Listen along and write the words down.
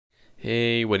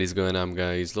Hey, what is going on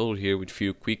guys? Lol here with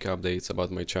few quick updates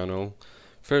about my channel.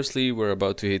 Firstly, we're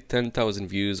about to hit 10,000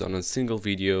 views on a single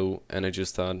video and I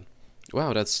just thought,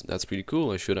 wow, that's pretty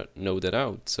cool. I should know that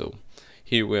out. So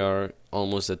here we are,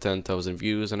 almost at 10,000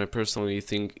 views, and I personally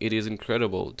think it is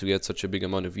incredible to get such a big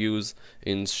amount of views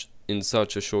in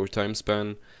such a short time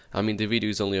span. I mean, the video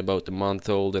is only about a month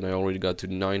old and I already got to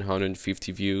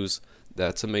 950 views.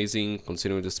 That's amazing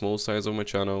considering the small size of my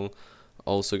channel.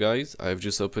 Also guys, I've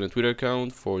just opened a Twitter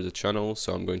account for the channel,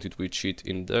 so I'm going to tweet it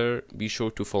in there. Be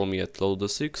sure to follow me at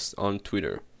lolda6 on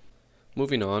Twitter.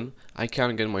 Moving on, I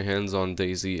can't get my hands on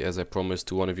DayZ as I promised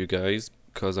to one of you guys,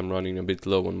 because I'm running a bit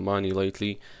low on money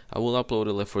lately. I will upload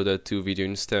a Left 4 Dead 2 video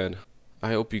instead.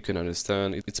 I hope you can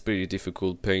understand, it's pretty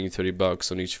difficult paying 30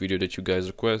 bucks on each video that you guys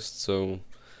request, so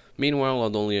meanwhile,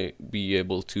 I'll only be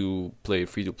able to play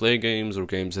free-to-play games or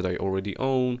games that I already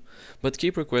own, but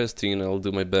keep requesting and I'll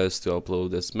do my best to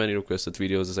upload as many requested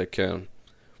videos as I can.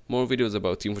 More videos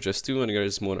about Team Fortress 2 and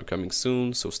Garry's Mod are coming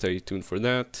soon, so stay tuned for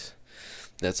that.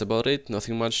 That's about it,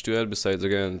 nothing much to add besides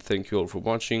again, thank you all for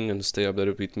watching and stay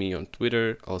updated with me on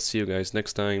Twitter. I'll see you guys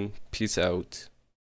next time, peace out.